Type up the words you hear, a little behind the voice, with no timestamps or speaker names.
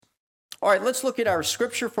All right, let's look at our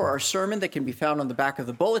scripture for our sermon that can be found on the back of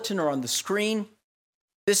the bulletin or on the screen.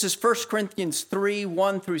 This is 1 Corinthians 3,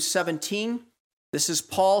 1 through 17. This is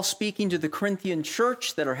Paul speaking to the Corinthian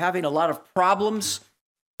church that are having a lot of problems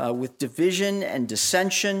with division and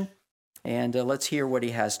dissension. And let's hear what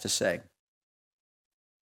he has to say.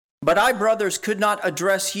 But I, brothers, could not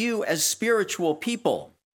address you as spiritual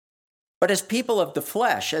people, but as people of the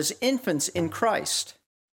flesh, as infants in Christ.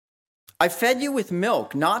 I fed you with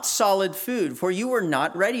milk, not solid food, for you were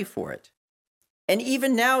not ready for it. And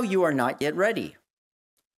even now you are not yet ready,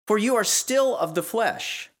 for you are still of the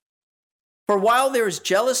flesh. For while there is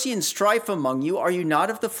jealousy and strife among you, are you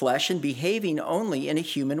not of the flesh and behaving only in a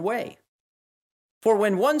human way? For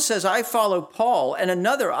when one says, I follow Paul, and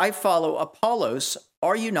another, I follow Apollos,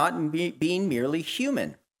 are you not being merely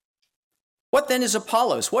human? What then is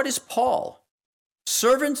Apollos? What is Paul?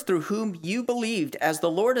 Servants through whom you believed as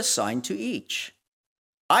the Lord assigned to each.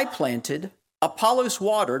 I planted, Apollos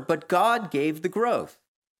watered, but God gave the growth.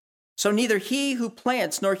 So neither he who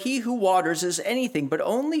plants nor he who waters is anything, but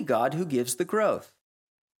only God who gives the growth.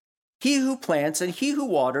 He who plants and he who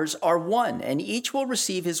waters are one, and each will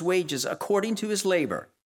receive his wages according to his labor.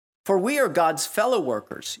 For we are God's fellow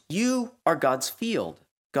workers. You are God's field,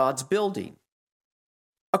 God's building.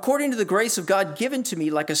 According to the grace of God given to me,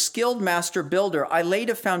 like a skilled master builder, I laid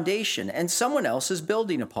a foundation, and someone else is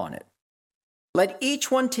building upon it. Let each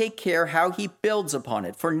one take care how he builds upon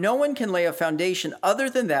it, for no one can lay a foundation other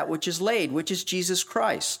than that which is laid, which is Jesus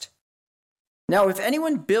Christ. Now, if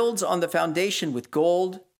anyone builds on the foundation with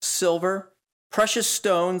gold, silver, precious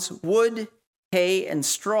stones, wood, hay, and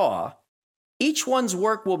straw, each one's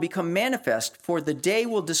work will become manifest, for the day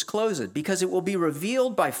will disclose it, because it will be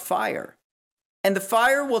revealed by fire. And the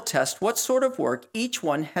fire will test what sort of work each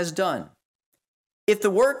one has done. If the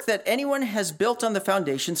work that anyone has built on the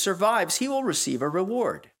foundation survives, he will receive a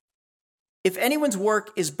reward. If anyone's work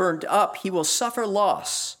is burned up, he will suffer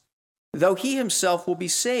loss, though he himself will be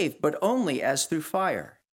saved, but only as through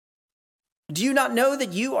fire. Do you not know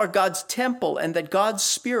that you are God's temple and that God's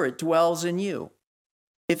Spirit dwells in you?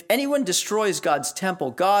 If anyone destroys God's temple,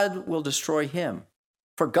 God will destroy him.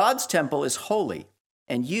 For God's temple is holy,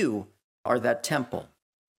 and you are that temple.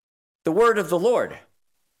 The word of the Lord.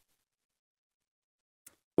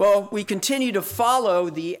 Well, we continue to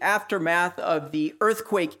follow the aftermath of the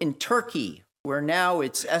earthquake in Turkey, where now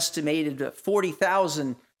it's estimated that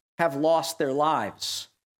 40,000 have lost their lives.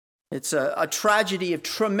 It's a tragedy of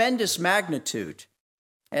tremendous magnitude.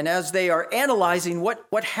 And as they are analyzing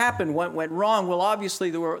what happened, what went wrong, well,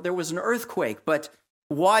 obviously there was an earthquake, but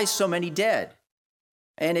why so many dead?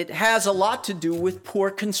 And it has a lot to do with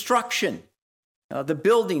poor construction. The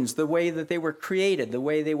buildings, the way that they were created, the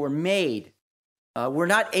way they were made, were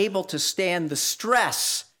not able to stand the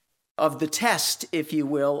stress of the test, if you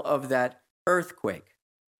will, of that earthquake.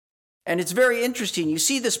 And it's very interesting. You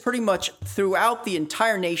see this pretty much throughout the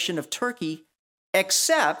entire nation of Turkey,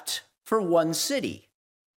 except for one city,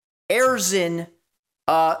 Erzin,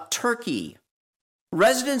 Turkey.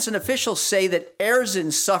 Residents and officials say that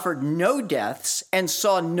Erzin suffered no deaths and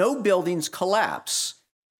saw no buildings collapse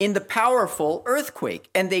in the powerful earthquake,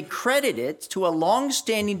 and they credit it to a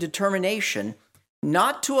long-standing determination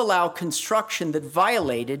not to allow construction that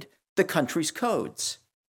violated the country's codes.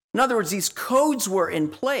 In other words, these codes were in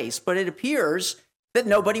place, but it appears that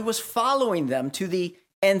nobody was following them to the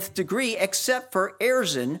nth degree except for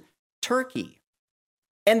Erzin, Turkey.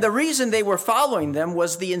 And the reason they were following them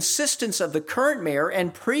was the insistence of the current mayor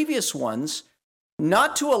and previous ones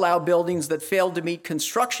not to allow buildings that failed to meet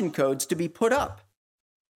construction codes to be put up.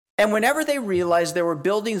 And whenever they realized there were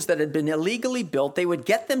buildings that had been illegally built, they would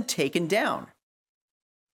get them taken down.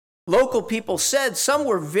 Local people said some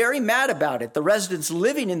were very mad about it, the residents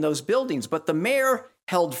living in those buildings, but the mayor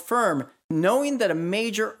held firm, knowing that a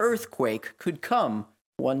major earthquake could come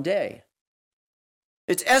one day.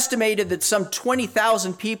 It's estimated that some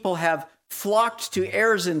 20,000 people have flocked to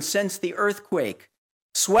Erzin since the earthquake,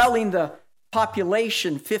 swelling the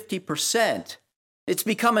population 50%. It's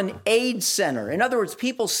become an aid center. In other words,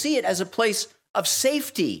 people see it as a place of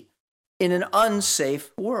safety in an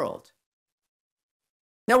unsafe world.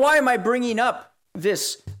 Now, why am I bringing up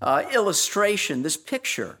this illustration, this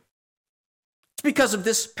picture? It's because of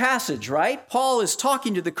this passage, right? Paul is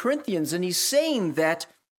talking to the Corinthians, and he's saying that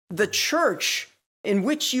the church in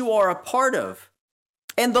which you are a part of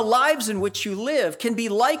and the lives in which you live can be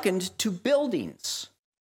likened to buildings.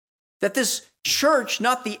 That this church,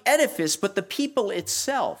 not the edifice, but the people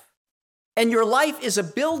itself. And your life is a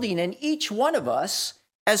building, and each one of us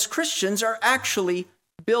as Christians are actually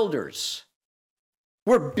builders.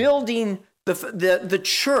 We're building the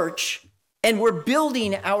church and we're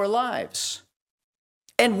building our lives.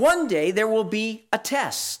 And one day there will be a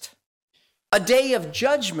test, a day of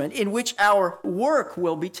judgment in which our work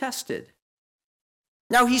will be tested.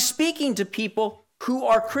 Now, he's speaking to people who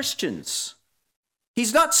are Christians.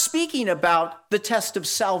 He's not speaking about the test of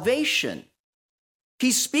salvation.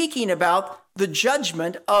 He's speaking about the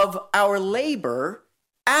judgment of our labor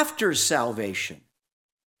after salvation.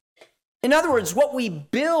 In other words, what we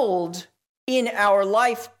build in our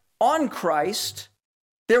life on Christ,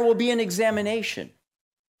 there will be an examination.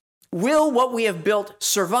 Will what we have built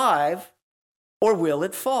survive, or will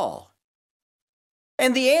it fall?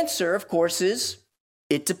 And the answer, of course, is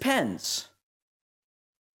it depends.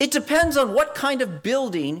 It depends on what kind of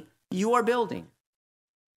building you are building.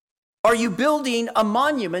 Are you building a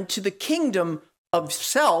monument to the kingdom of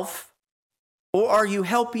self, or are you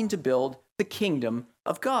helping to build the kingdom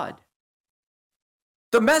of God?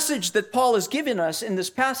 The message that Paul has given us in this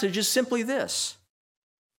passage is simply this: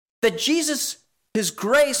 that Jesus, his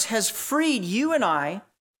grace, has freed you and I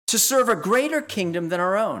to serve a greater kingdom than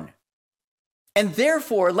our own. And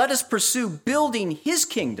therefore, let us pursue building his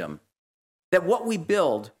kingdom, that what we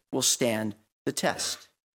build will stand the test.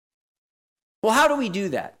 Well, how do we do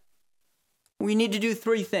that? We need to do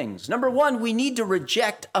three things. Number one, we need to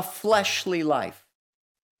reject a fleshly life,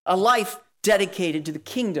 a life dedicated to the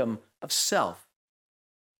kingdom of self.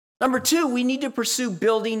 Number two, we need to pursue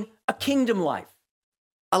building a kingdom life,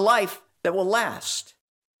 a life that will last,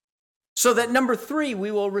 so that number three,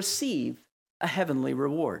 we will receive a heavenly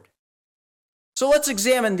reward. So let's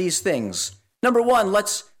examine these things. Number one,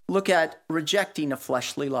 let's look at rejecting a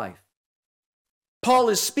fleshly life. Paul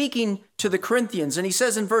is speaking to the Corinthians, and he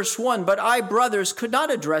says in verse 1, "But I, brothers, could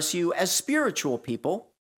not address you as spiritual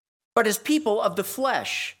people, but as people of the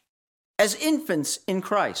flesh, as infants in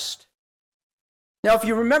Christ." Now, if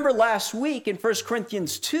you remember last week in 1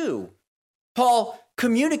 Corinthians 2, Paul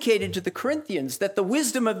communicated to the Corinthians that the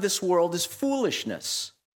wisdom of this world is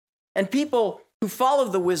foolishness. And people who follow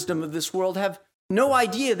the wisdom of this world have no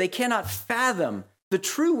idea, they cannot fathom the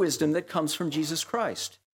true wisdom that comes from Jesus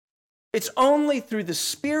Christ. It's only through the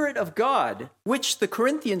Spirit of God, which the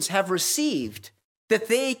Corinthians have received, that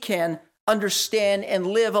they can understand and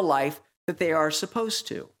live a life that they are supposed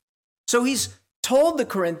to. So he's told the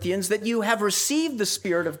Corinthians that you have received the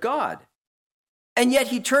Spirit of God. And yet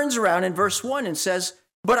he turns around in verse 1 and says,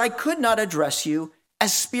 "But I could not address you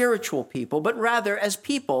as spiritual people, but rather as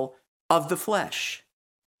people of the flesh."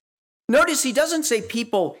 Notice he doesn't say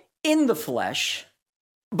people in the flesh,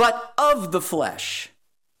 but of the flesh.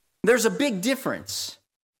 There's a big difference.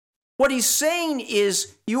 What he's saying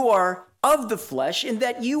is you are of the flesh in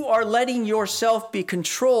that you are letting yourself be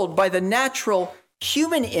controlled by the natural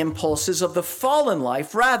human impulses of the fallen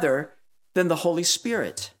life rather than the Holy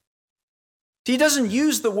Spirit. He doesn't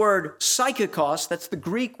use the word psychikos, that's the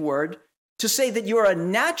Greek word, to say that you're a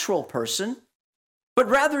natural person, but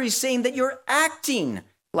rather he's saying that you're acting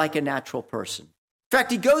like a natural person. In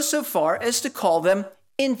fact, he goes so far as to call them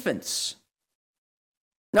infants.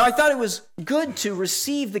 Now, I thought it was good to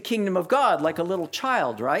receive the kingdom of God like a little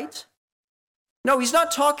child, right? No, he's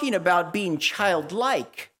not talking about being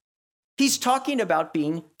childlike. He's talking about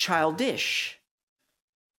being childish.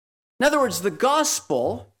 In other words, the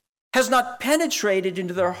gospel has not penetrated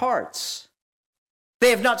into their hearts.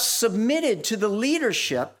 They have not submitted to the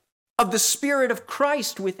leadership of the Spirit of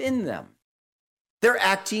Christ within them. They're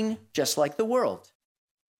acting just like the world.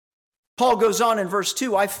 Paul goes on in verse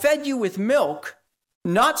 2, "I fed you with milk,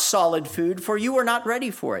 not solid food, for you are not ready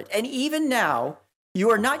for it. And even now, you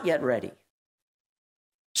are not yet ready."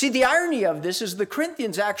 See, the irony of this is the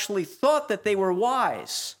Corinthians actually thought that they were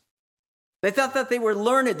wise. They thought that they were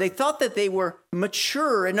learned. They thought that they were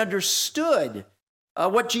mature and understood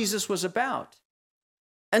what Jesus was about.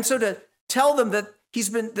 And so to tell them that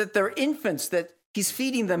that they're infants, that he's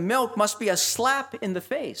feeding them milk, must be a slap in the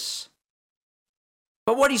face.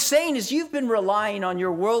 But what he's saying is you've been relying on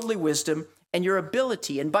your worldly wisdom and your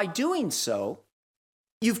ability, and by doing so,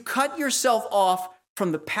 you've cut yourself off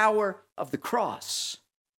from the power of the cross.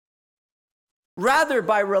 Rather,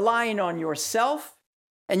 by relying on yourself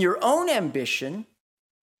and your own ambition,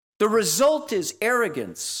 the result is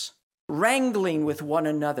arrogance, wrangling with one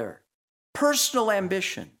another, personal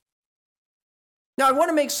ambition. Now, I want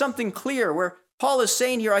to make something clear where Paul is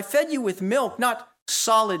saying here, "I fed you with milk, not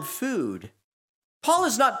solid food." Paul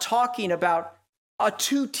is not talking about a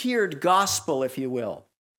two-tiered gospel, if you will,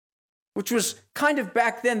 which was kind of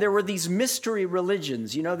back then, there were these mystery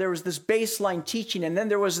religions. You know, there was this baseline teaching, and then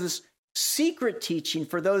there was this secret teaching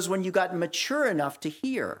for those when you got mature enough to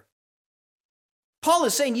hear. Paul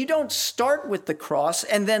is saying you don't start with the cross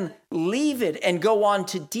and then leave it and go on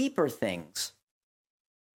to deeper things.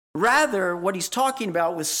 Rather, what he's talking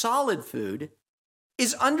about with solid food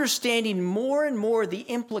is understanding more and more the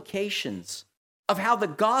implications of how the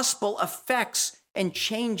gospel affects and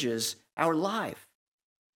changes our life.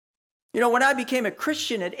 When I became a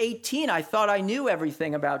Christian at 18, I thought I knew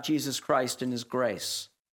everything about Jesus Christ and his grace.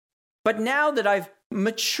 But now that I've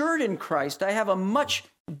matured in Christ, I have a much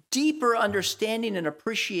deeper understanding and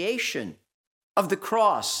appreciation of the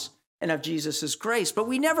cross and of Jesus' grace. But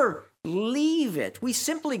we never leave it. We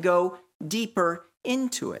simply go deeper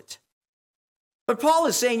into it. But Paul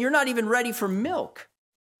is saying you're not even ready for milk.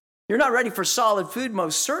 You're not ready for solid food,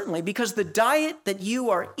 most certainly, because the diet that you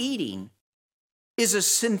are eating is a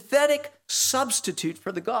synthetic substitute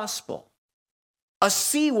for the gospel. A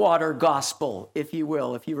seawater gospel, if you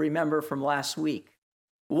will, if you remember from last week.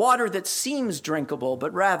 Water that seems drinkable,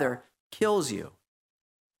 but rather kills you.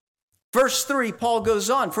 Verse 3, Paul goes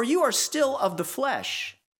on, "For you are still of the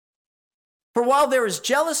flesh. For while there is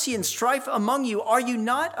jealousy and strife among you, are you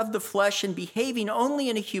not of the flesh and behaving only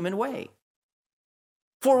in a human way?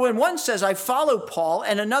 For when one says, 'I follow Paul,'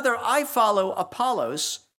 and another, 'I follow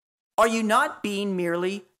Apollos,' are you not being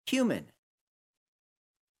merely human?"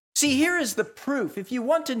 See, here is the proof. If you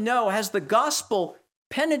want to know, has the gospel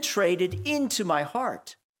penetrated into my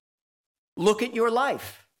heart? Look at your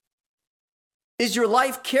life. Is your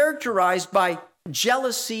life characterized by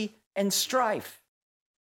jealousy and strife?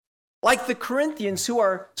 Like the Corinthians who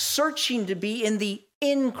are searching to be in the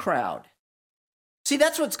in crowd. See,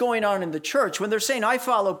 that's what's going on in the church. When they're saying, "I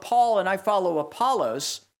follow Paul and I follow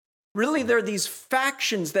Apollos," really there are these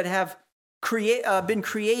factions that have been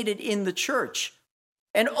created in the church.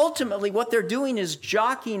 And ultimately, what they're doing is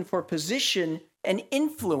jockeying for position and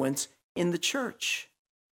influence in the church.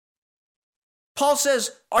 Paul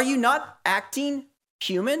says, are you not acting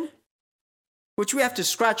human? Which we have to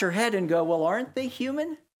scratch our head and go, well, aren't they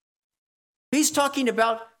human? He's talking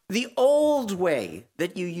about the old way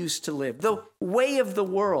that you used to live, the way of the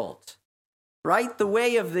world, right? The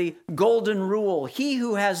way of the golden rule. He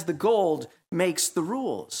who has the gold makes the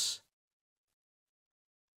rules.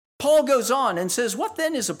 Paul goes on and says, what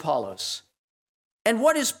then is Apollos? And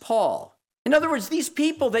what is Paul? In other words, these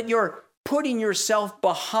people that you're putting yourself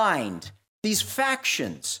behind, these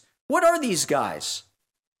factions, what are these guys?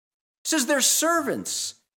 He says they're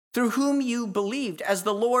servants through whom you believed as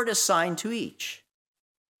the Lord assigned to each.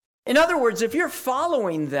 In other words, if you're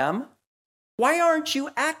following them, why aren't you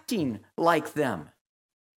acting like them?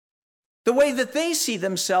 The way that they see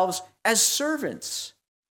themselves as servants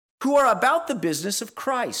who are about the business of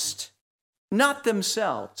Christ, not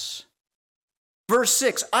themselves. Verse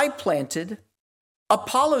 6, I planted,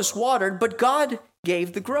 Apollos watered, but God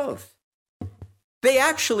gave the growth. They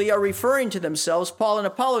actually are referring to themselves, Paul and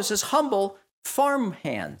Apollos, as humble farm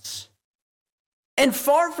hands. And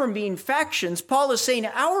far from being factions, Paul is saying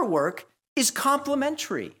our work is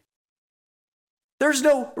complementary. There's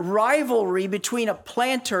no rivalry between a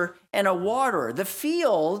planter and a waterer. The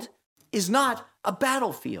field is not a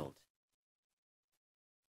battlefield.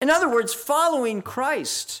 In other words, following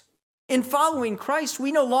Christ. In following Christ,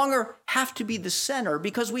 we no longer have to be the center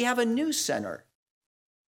because we have a new center.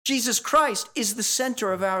 Jesus Christ is the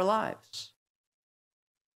center of our lives.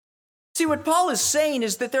 See, what Paul is saying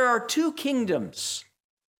is that there are two kingdoms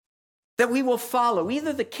that we will follow,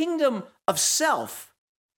 either the kingdom of self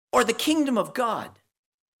or the kingdom of God.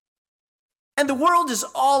 And the world is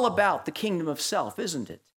all about the kingdom of self, isn't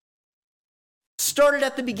it? It started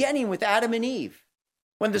at the beginning with Adam and Eve,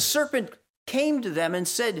 when the serpent came to them and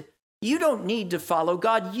said, you don't need to follow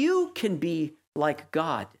God. You can be like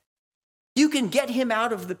God. You can get him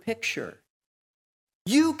out of the picture.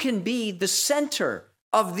 You can be the center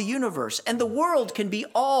of the universe, and the world can be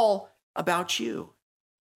all about you.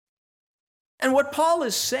 And what Paul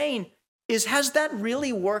is saying is, has that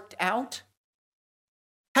really worked out?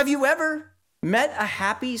 Have you ever met a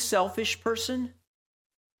happy, selfish person?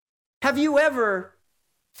 Have you ever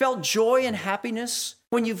felt joy and happiness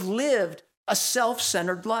when you've lived a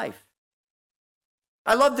self-centered life?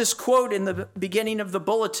 I love this quote in the beginning of the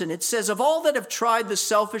bulletin. It says, of all that have tried the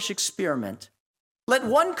selfish experiment, let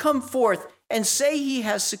one come forth and say he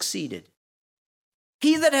has succeeded.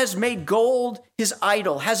 He that has made gold his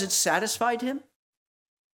idol, has it satisfied him?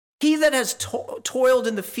 He that has toiled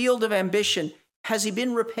in the field of ambition, has he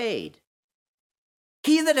been repaid?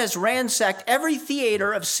 He that has ransacked every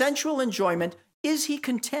theater of sensual enjoyment, is he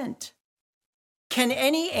content? Can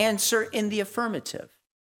any answer in the affirmative?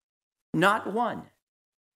 Not one.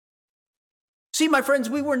 See, my friends,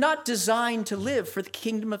 we were not designed to live for the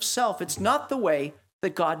kingdom of self. It's not the way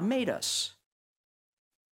that God made us.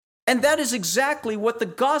 And that is exactly what the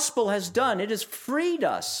gospel has done. It has freed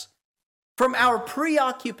us from our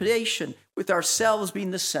preoccupation with ourselves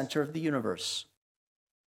being the center of the universe.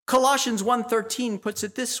 Colossians 1:13 puts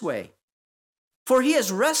it this way: "For he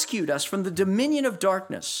has rescued us from the dominion of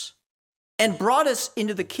darkness and brought us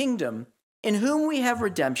into the kingdom in whom we have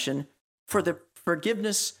redemption for the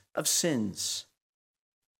forgiveness of sins."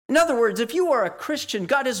 In other words, if you are a Christian,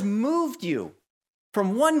 God has moved you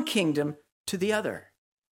from one kingdom to the other.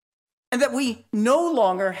 And that we no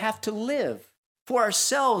longer have to live for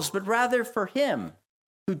ourselves, but rather for him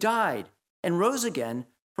who died and rose again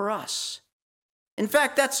for us. In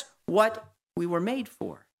fact, that's what we were made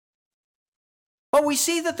for. But we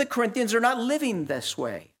see that the Corinthians are not living this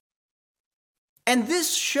way. And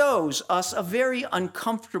this shows us a very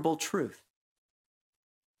uncomfortable truth.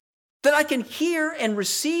 That I can hear and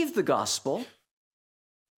receive the gospel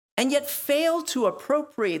and yet fail to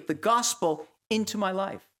appropriate the gospel into my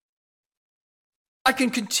life. I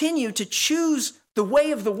can continue to choose the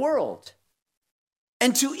way of the world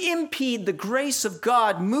and to impede the grace of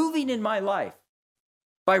God moving in my life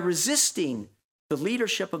by resisting the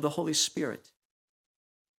leadership of the Holy Spirit.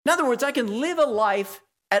 In other words, I can live a life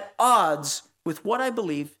at odds with what I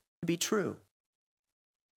believe to be true.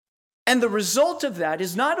 And the result of that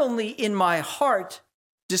is not only in my heart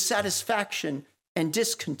dissatisfaction and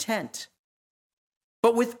discontent,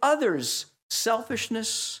 but with others,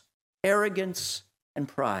 selfishness, arrogance, and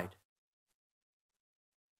pride.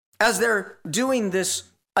 As they're doing this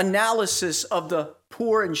analysis of the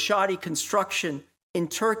poor and shoddy construction in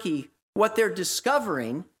Turkey, what they're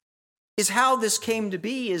discovering is how this came to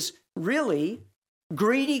be is really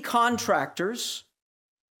greedy contractors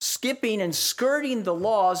skipping and skirting the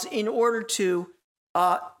laws in order to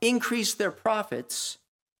increase their profits,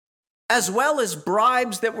 as well as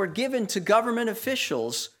bribes that were given to government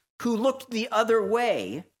officials who looked the other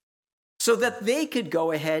way so that they could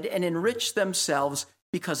go ahead and enrich themselves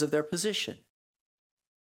because of their position.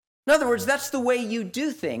 In other words, that's the way you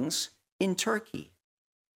do things in Turkey.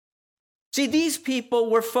 See, these people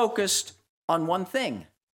were focused on one thing: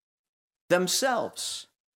 themselves.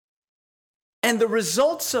 And the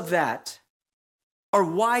results of that are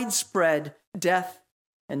widespread death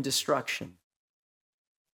and destruction.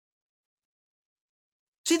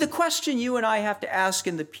 See, the question you and I have to ask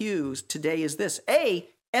in the pews today is this: A,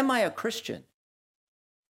 am I a Christian?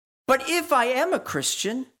 But if I am a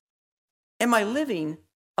Christian, am I living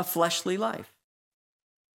a fleshly life?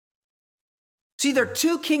 See, there are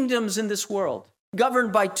two kingdoms in this world,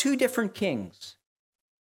 governed by two different kings.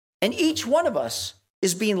 And each one of us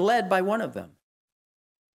is being led by one of them.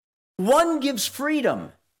 One gives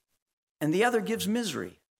freedom, and the other gives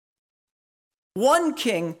misery. One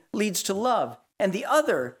king leads to love, and the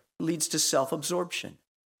other leads to self-absorption.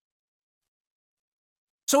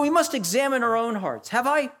 So we must examine our own hearts. Have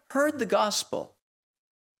I heard the gospel,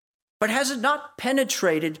 but has it not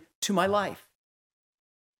penetrated to my life?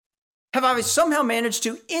 Have I somehow managed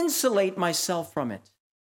to insulate myself from it?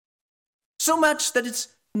 So much that it's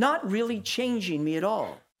not really changing me at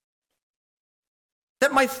all.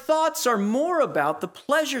 That my thoughts are more about the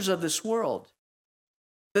pleasures of this world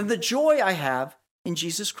than the joy I have in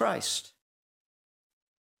Jesus Christ.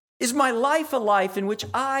 Is my life a life in which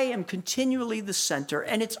I am continually the center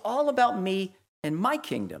and it's all about me and my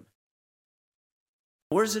kingdom?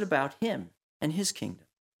 Or is it about him and his kingdom?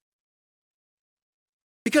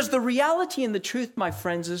 Because the reality and the truth, my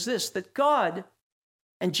friends, is this: that God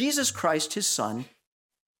and Jesus Christ, his Son,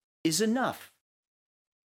 is enough,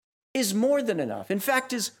 is more than enough. In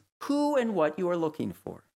fact, is who and what you are looking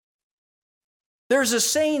for. There's a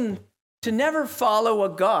saying to never follow a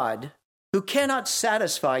God who cannot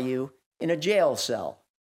satisfy you in a jail cell.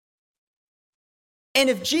 And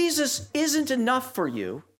if Jesus isn't enough for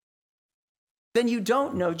you, then you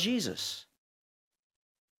don't know Jesus.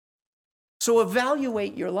 So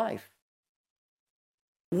evaluate your life.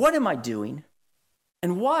 What am I doing,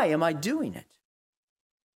 and why am I doing it?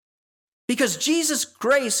 Because Jesus'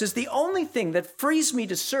 grace is the only thing that frees me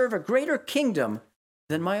to serve a greater kingdom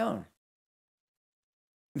than my own.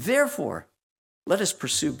 Therefore, let us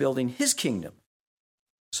pursue building his kingdom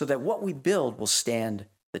so that what we build will stand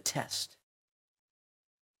the test.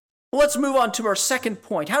 Well, let's move on to our second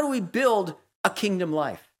point. How do we build a kingdom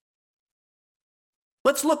life?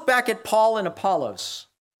 Let's look back at Paul and Apollos,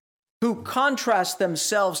 who contrast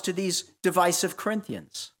themselves to these divisive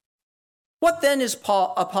Corinthians. What then is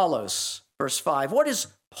Apollos? Verse 5. What is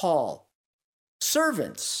Paul?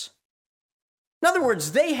 Servants. In other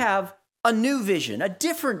words, they have a new vision, a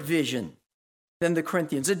different vision than the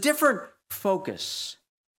Corinthians, a different focus.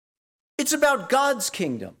 It's about God's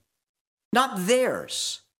kingdom, not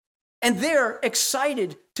theirs. and they're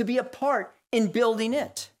excited to be a part in building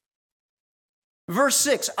it. Verse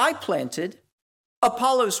 6, I planted,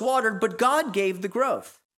 Apollos watered, but God gave the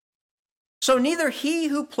growth. So neither he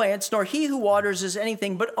who plants nor he who waters is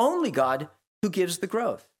anything, but only God who gives the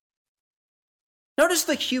growth. Notice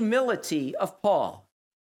the humility of Paul.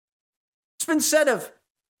 It's been said of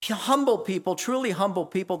humble people, truly humble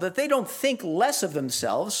people, that they don't think less of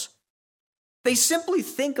themselves. They simply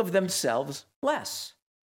think of themselves less.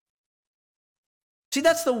 See,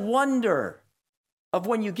 that's the wonder of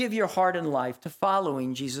when you give your heart and life to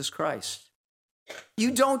following Jesus Christ.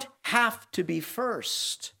 You don't have to be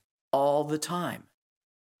first all the time.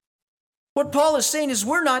 What Paul is saying is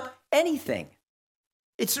we're not anything.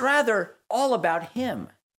 It's rather all about him.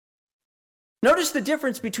 Notice the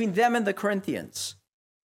difference between them and the Corinthians.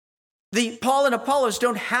 Paul and Apollos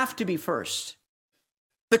don't have to be first.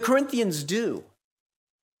 The Corinthians do.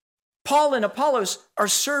 Paul and Apollos are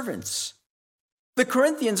servants. The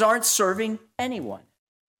Corinthians aren't serving anyone.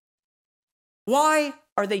 Why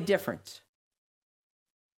are they different?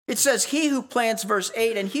 It says, he who plants, verse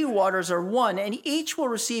 8, and he who waters are one, and each will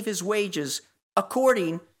receive his wages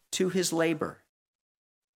according to his labor.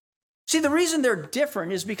 See, the reason they're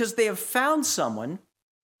different is because they have found someone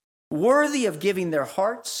worthy of giving their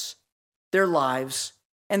hearts, their lives,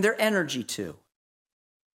 and their energy to.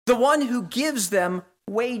 The one who gives them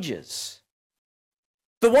wages.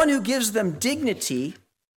 The one who gives them dignity,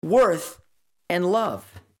 worth, and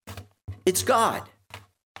love. It's God.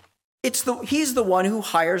 He's the one who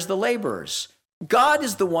hires the laborers. God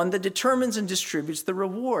is the one that determines and distributes the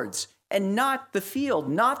rewards, and not the field,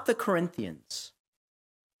 not the Corinthians.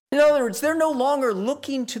 In other words, they're no longer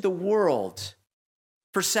looking to the world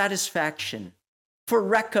for satisfaction, for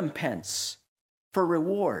recompense, for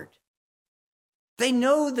reward. They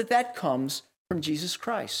know that that comes from Jesus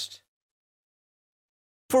Christ.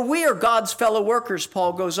 For we are God's fellow workers,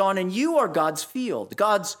 Paul goes on, and you are God's field,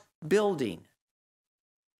 God's building.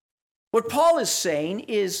 What Paul is saying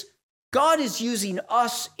is God is using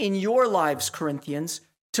us in your lives, Corinthians,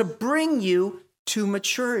 to bring you to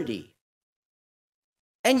maturity.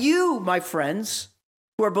 And you, my friends,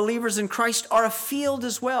 who are believers in Christ, are a field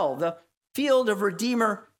as well, the field of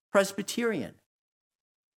Redeemer Presbyterian.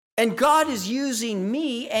 And God is using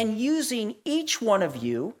me and using each one of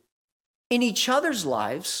you in each other's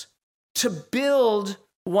lives to build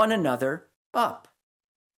one another up.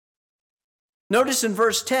 Notice in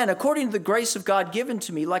verse 10, according to the grace of God given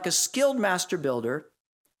to me, like a skilled master builder,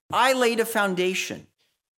 I laid a foundation,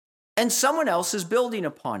 and someone else is building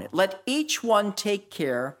upon it. Let each one take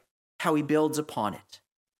care how he builds upon it.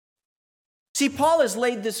 See, Paul has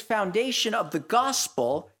laid this foundation of the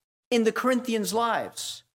gospel in the Corinthians'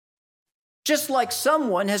 lives, just like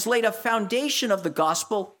someone has laid a foundation of the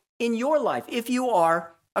gospel in your life, if you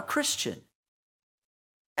are a Christian.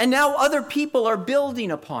 And now other people are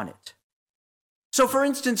building upon it. So, for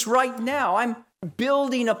instance, right now, I'm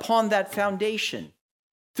building upon that foundation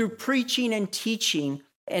through preaching and teaching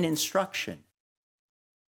and instruction.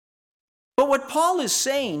 But what Paul is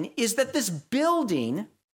saying is that this building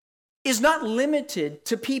is not limited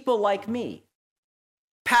to people like me,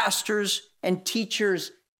 pastors and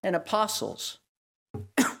teachers and apostles.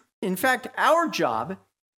 In fact, our job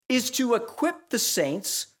is to equip the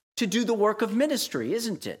saints to do the work of ministry,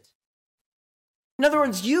 isn't it? In other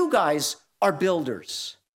words, you guys are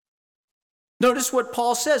builders. Notice what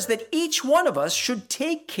Paul says, that each one of us should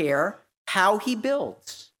take care how he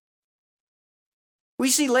builds. We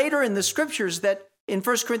see later in the scriptures that in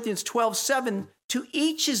 1 Corinthians 12:7, to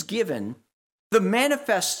each is given the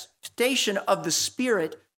manifestation of the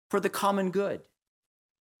Spirit for the common good.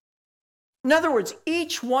 In other words,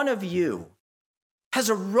 each one of you has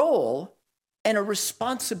a role and a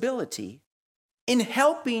responsibility in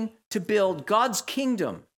helping to build God's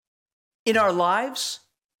kingdom in our lives,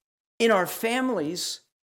 in our families,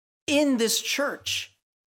 in this church,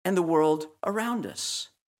 and the world around us.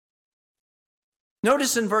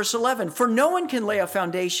 Notice in verse 11, for no one can lay a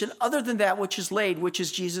foundation other than that which is laid, which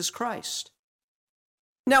is Jesus Christ.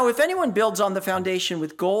 Now, if anyone builds on the foundation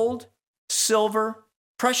with gold, silver,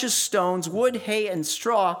 precious stones, wood, hay, and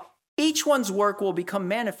straw, each one's work will become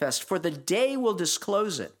manifest, for the day will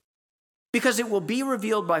disclose it, because it will be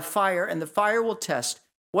revealed by fire, and the fire will test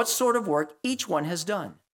what sort of work each one has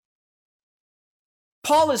done.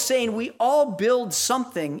 Paul is saying we all build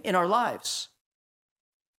something in our lives.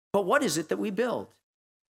 But what is it that we build?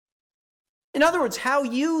 In other words, how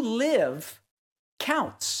you live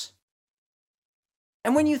counts.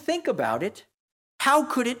 And when you think about it, how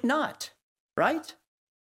could it not, right?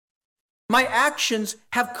 My actions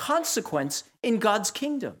have consequence in God's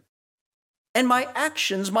kingdom. and my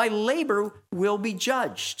actions, my labor will be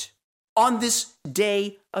judged on this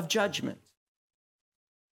day of judgment.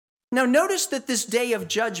 Now, notice that this day of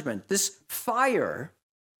judgment, this fire,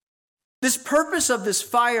 this purpose of this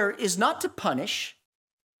fire is not to punish,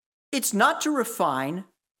 it's not to refine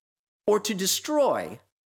or to destroy,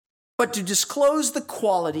 but to disclose the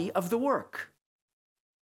quality of the work.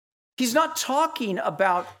 He's not talking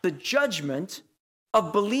about the judgment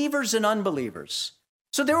of believers and unbelievers.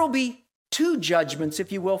 So there will be two judgments,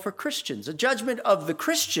 if you will, for Christians: a judgment of the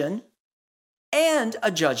Christian and a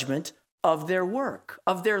judgment of their work,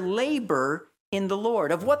 of their labor in the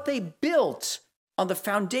Lord, of what they built on the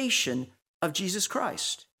foundation of Jesus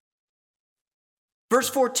Christ. Verse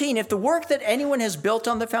 14, if the work that anyone has built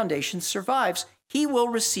on the foundation survives, he will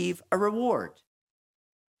receive a reward.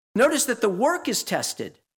 Notice that the work is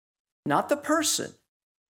tested, not the person.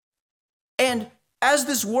 And as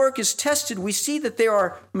this work is tested, we see that there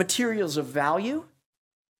are materials of value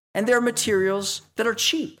and there are materials that are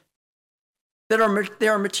cheap. There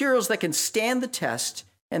are materials that can stand the test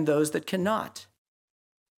and those that cannot.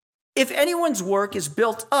 If anyone's work is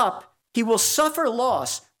built up, he will suffer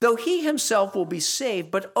loss, though he himself will be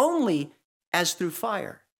saved, but only as through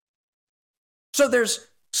fire. So there's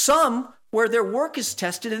some where their work is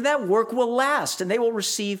tested and that work will last and they will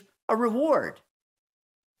receive a reward.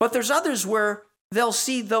 But there's others where they'll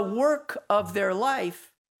see the work of their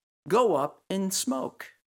life go up in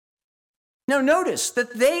smoke. Now notice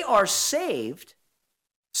that they are saved.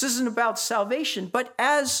 This isn't about salvation, but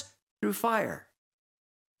as through fire.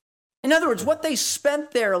 In other words, what they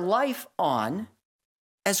spent their life on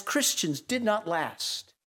as Christians did not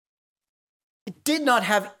last. It did not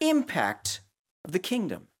have impact of the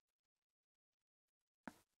kingdom.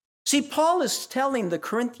 See, Paul is telling the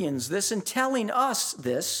Corinthians this and telling us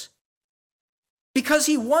this because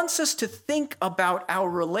he wants us to think about our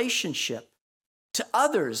relationship to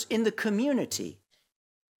others in the community,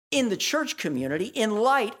 in the church community, in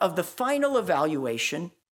light of the final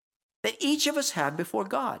evaluation that each of us have before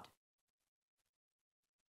God.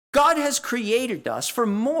 God has created us for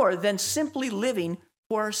more than simply living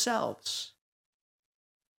for ourselves.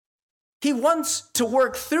 He wants to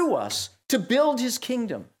work through us to build his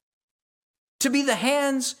kingdom, to be the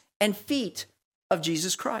hands and feet of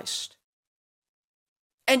Jesus Christ.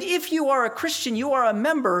 And if you are a Christian, you are a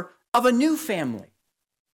member of a new family.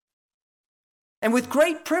 And with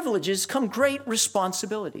great privileges come great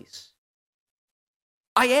responsibilities.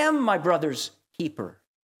 I am my brother's keeper.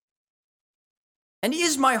 And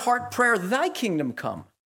is my heart prayer, thy kingdom come,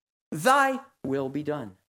 thy will be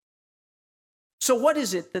done. So what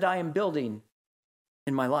is it that I am building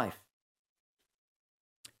in my life?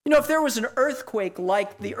 You know, if there was an earthquake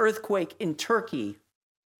like the earthquake in Turkey,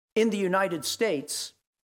 in the United States,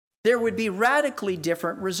 there would be radically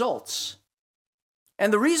different results.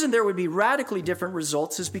 And the reason there would be radically different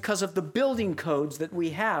results is because of the building codes that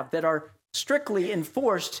we have that are strictly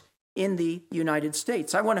enforced in the United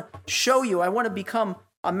States. I want to show you, I want to become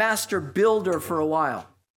a master builder for a while.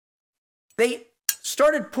 They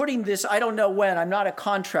started putting this, I don't know when, I'm not a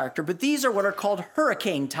contractor, but these are what are called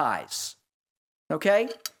hurricane ties. Okay?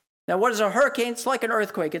 Now, what is a hurricane? It's like an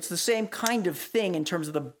earthquake. It's the same kind of thing in terms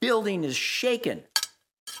of the building is shaken.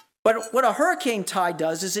 But what a hurricane tie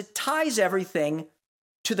does is it ties everything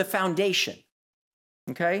to the foundation.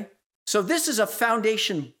 Okay? So this is a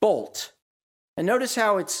foundation bolt. And notice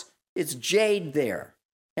how it's jade there.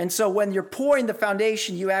 And so when you're pouring the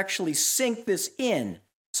foundation, you actually sink this in.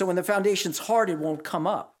 So when the foundation's hard, it won't come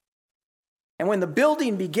up. And when the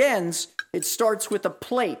building begins, it starts with a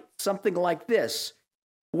plate, something like this,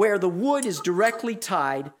 where the wood is directly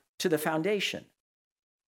tied to the foundation.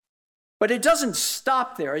 But it doesn't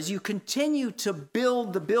stop there. As you continue to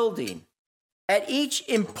build the building, at each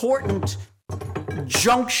important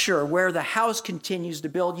juncture where the house continues to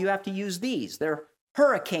build, you have to use these. They're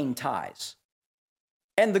hurricane ties.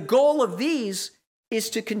 And the goal of these is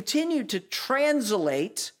to continue to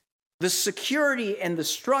translate the security and the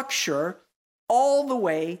structure all the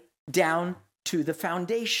way down to the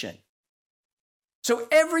foundation. So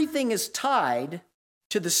everything is tied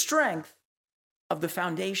to the strength of the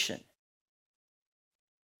foundation.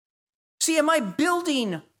 See, am I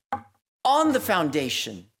building on the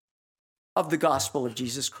foundation of the gospel of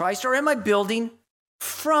Jesus Christ, or am I building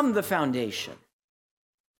from the foundation?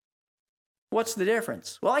 What's the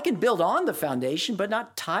difference? Well, I can build on the foundation, but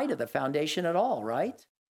not tie to the foundation at all, right?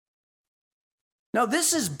 Now,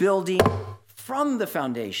 this is building from the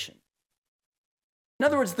foundation. In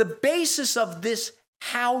other words, the basis of this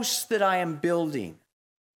house that I am building,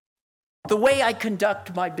 the way I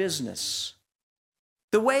conduct my business,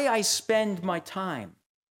 the way I spend my time,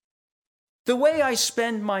 the way I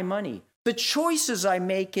spend my money, the choices I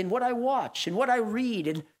make in what I watch, in what I read,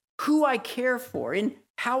 in who I care for, in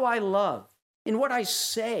how I love, in what I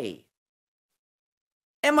say?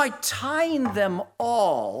 Am I tying them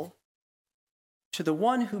all to the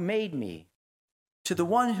one who made me, to the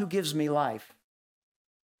one who gives me life?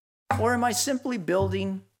 Or am I simply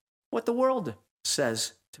building what the world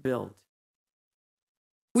says to build?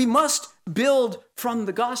 We must build from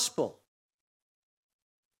the gospel,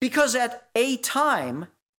 because at a time,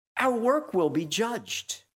 our work will be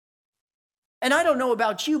judged. And I don't know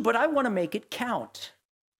about you, but I want to make it count.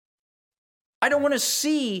 I don't want to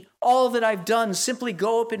see all that I've done simply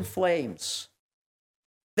go up in flames.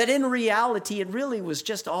 That in reality, it really was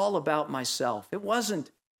just all about myself. It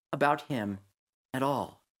wasn't about him at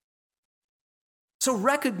all. So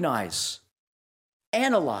recognize,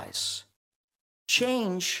 analyze,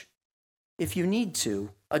 change if you need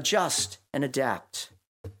to, adjust and adapt.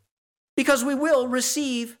 Because we will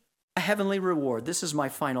receive a heavenly reward. This is my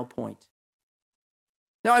final point.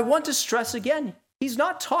 Now, I want to stress again, he's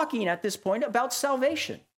not talking at this point about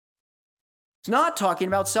salvation. He's not talking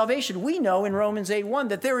about salvation. We know in Romans 8:1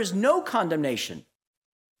 that there is no condemnation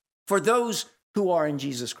for those who are in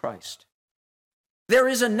Jesus Christ. There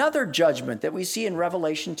is another judgment that we see in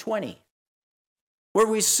Revelation 20, where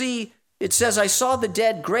we see, it says, I saw the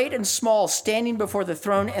dead, great and small, standing before the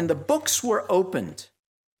throne, and the books were opened.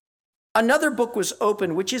 Another book was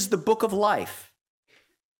opened, which is the book of life.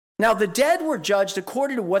 Now, the dead were judged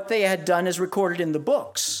according to what they had done as recorded in the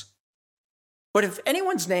books. But if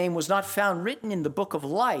anyone's name was not found written in the book of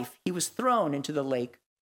life, he was thrown into the lake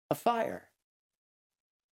of fire.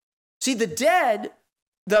 See, the dead,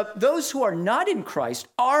 those who are not in Christ,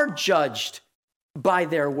 are judged by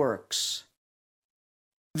their works.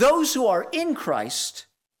 Those who are in Christ,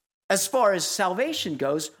 as far as salvation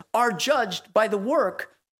goes, are judged by the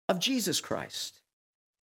work of Jesus Christ.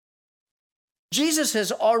 Jesus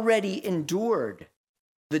has already endured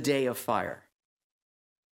the day of fire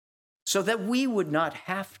so that we would not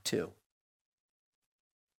have to.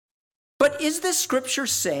 But is this scripture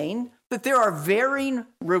saying that there are varying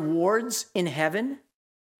rewards in heaven?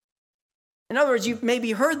 In other words, you've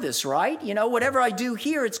maybe heard this, right? You know, whatever I do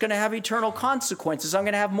here, it's going to have eternal consequences. I'm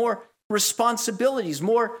going to have more responsibilities,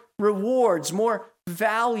 more rewards, more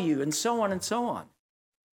value, and so on and so on.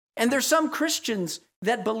 And there's some Christians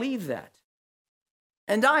that believe that.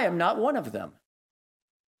 And I am not one of them.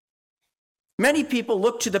 Many people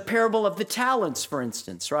look to the parable of the talents, for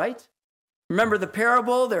instance, right? Remember the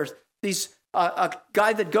parable? There's a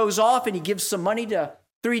guy that goes off and he gives some money to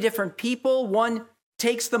 3 different people. One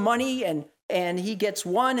takes the money and he gets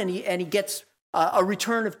 1 and he gets a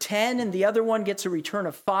return of 10, and the other one gets a return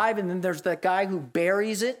of 5. And then there's that guy who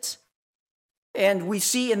buries it. And we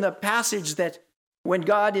see in the passage that when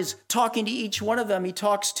God is talking to each one of them, he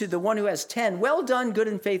talks to the one who has 10. Well done, good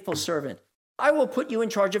and faithful servant. I will put you in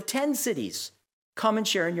charge of 10 cities. Come and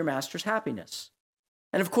share in your master's happiness.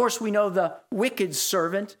 And of course, we know the wicked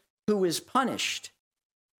servant who is punished.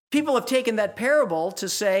 People have taken that parable to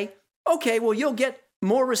say, okay, well, you'll get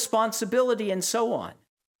more responsibility and so on.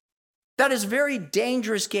 That is a very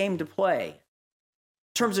dangerous game to play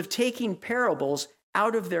in terms of taking parables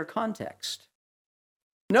out of their context.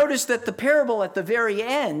 Notice that the parable at the very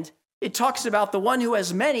end, it talks about the one who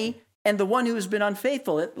has many and the one who has been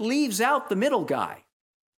unfaithful. It leaves out the middle guy.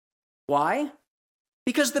 Why?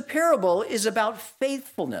 Because the parable is about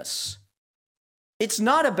faithfulness. It's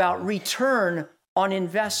not about return on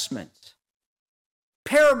investment.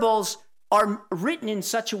 Parables are written in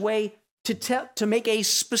such a way to make a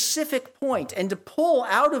specific point, and to pull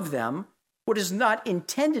out of them what is not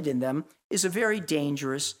intended in them is a very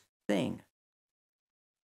dangerous thing.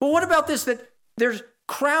 But what about this, that there's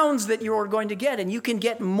crowns that you're going to get, and you can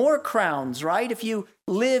get more crowns, right, if you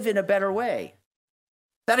live in a better way?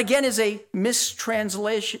 That again is a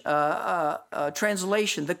mistranslation.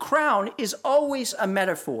 Translation. The crown is always a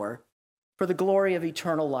metaphor for the glory of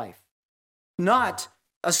eternal life, not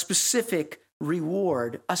a specific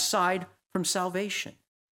reward aside from salvation.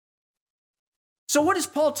 So what is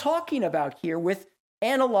Paul talking about here with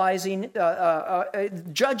analyzing,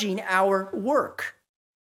 judging our work?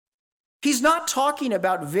 He's not talking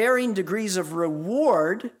about varying degrees of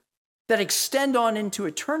reward that extend on into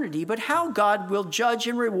eternity, but how God will judge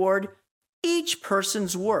and reward each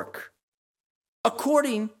person's work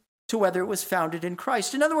according to whether it was founded in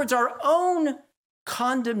Christ. In other words, our own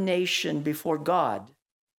condemnation before God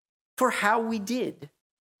for how we did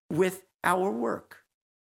with our work.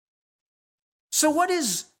 So what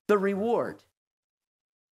is the reward?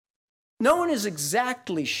 No one is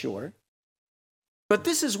exactly sure, but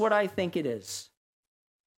this is what I think it is.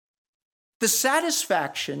 the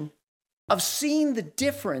satisfaction of seeing the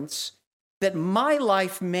difference that my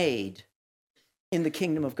life made in the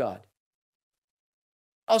kingdom of God.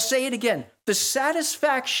 I'll say it again. The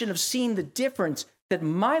satisfaction of seeing the difference that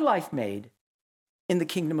my life made in the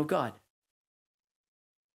kingdom of God.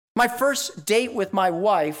 My first date with my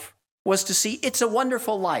wife was to see It's a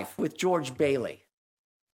Wonderful Life with George Bailey.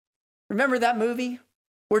 Remember that movie?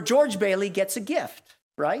 Where George Bailey gets a gift,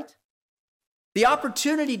 right? The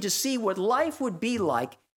opportunity to see what life would be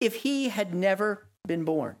like if he had never been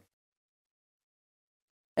born.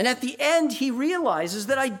 And at the end, he realizes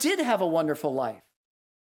that I did have a wonderful life,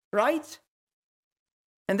 right?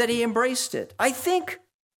 And that he embraced it. I think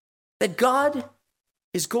that God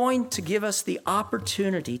is going to give us the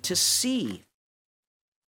opportunity to see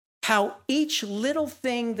how each little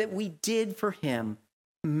thing that we did for him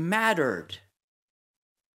mattered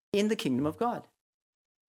in the kingdom of God.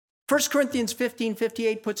 1 Corinthians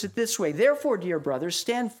 15:58 puts it this way, therefore, dear brothers,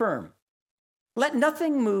 stand firm. Let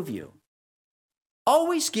nothing move you.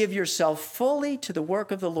 Always give yourself fully to the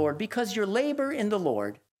work of the Lord, because your labor in the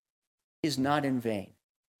Lord is not in vain.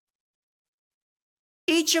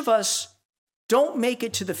 Each of us don't make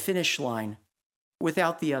it to the finish line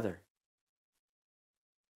without the other.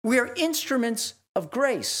 We are instruments of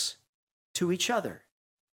grace to each other.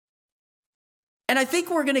 And I think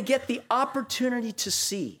we're going to get the opportunity to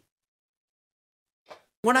see.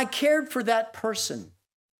 When I cared for that person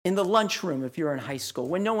in the lunchroom, if you're in high school,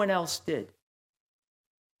 when no one else did,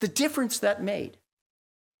 the difference that made.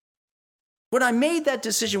 When I made that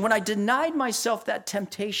decision, when I denied myself that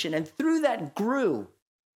temptation and through that grew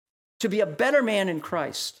to be a better man in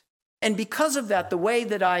Christ. And because of that, the way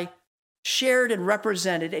that I shared and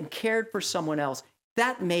represented and cared for someone else,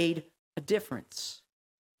 that made a difference.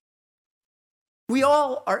 We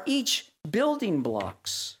all are each building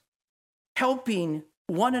blocks, helping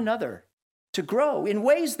one another to grow in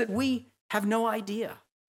ways that we have no idea.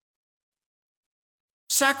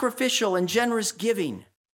 Sacrificial and generous giving,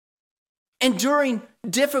 enduring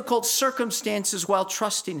difficult circumstances while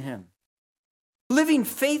trusting him, living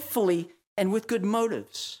faithfully and with good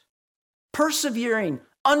motives, persevering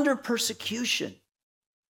under persecution,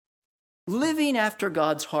 living after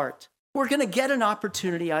God's heart. We're going to get an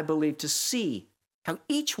opportunity, I believe, to see how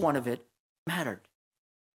each one of it mattered.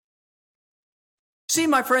 See,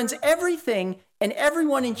 my friends, everything and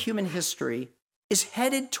everyone in human history is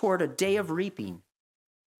headed toward a day of reaping,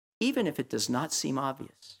 even if it does not seem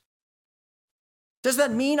obvious. Does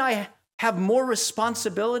that mean I have more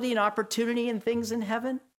responsibility and opportunity in things in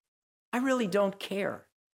heaven? I really don't care.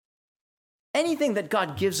 Anything that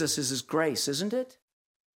God gives us is his grace, isn't it?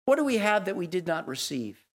 What do we have that we did not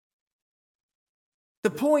receive? The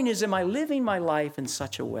point is, am I living my life in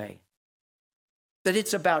such a way that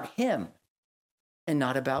it's about him and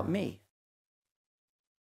not about me?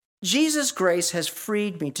 Jesus' grace has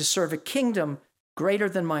freed me to serve a kingdom greater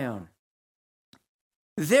than my own.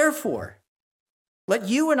 Therefore, let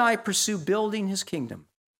you and I pursue building his kingdom,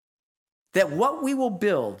 that what we will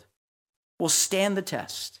build will stand the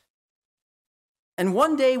test. And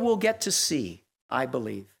one day we'll get to see, I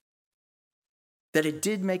believe, that it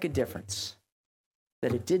did make a difference,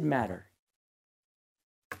 that it did matter.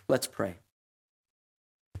 Let's pray.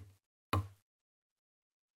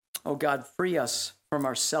 Oh God, free us from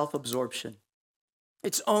our self-absorption.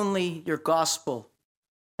 It's only your gospel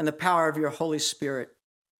and the power of your Holy Spirit.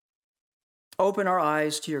 Open our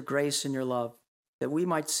eyes to your grace and your love, that we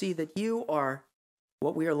might see that you are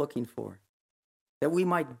what we are looking for, that we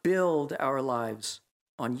might build our lives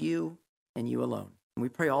on you and you alone. And we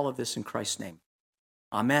pray all of this in Christ's name.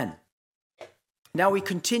 Amen. Now we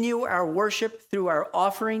continue our worship through our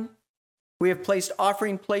offering. We have placed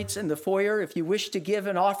offering plates in the foyer. If you wish to give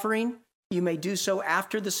an offering, you may do so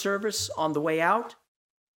after the service on the way out.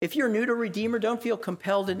 If you're new to Redeemer, don't feel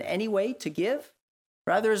compelled in any way to give.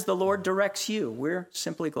 Rather, as the Lord directs you, we're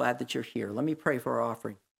simply glad that you're here. Let me pray for our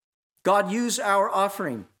offering. God, use our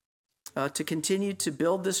offering to continue to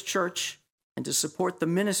build this church and to support the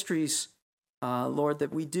ministries, Lord,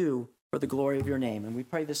 that we do for the glory of your name. And we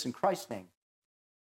pray this in Christ's name.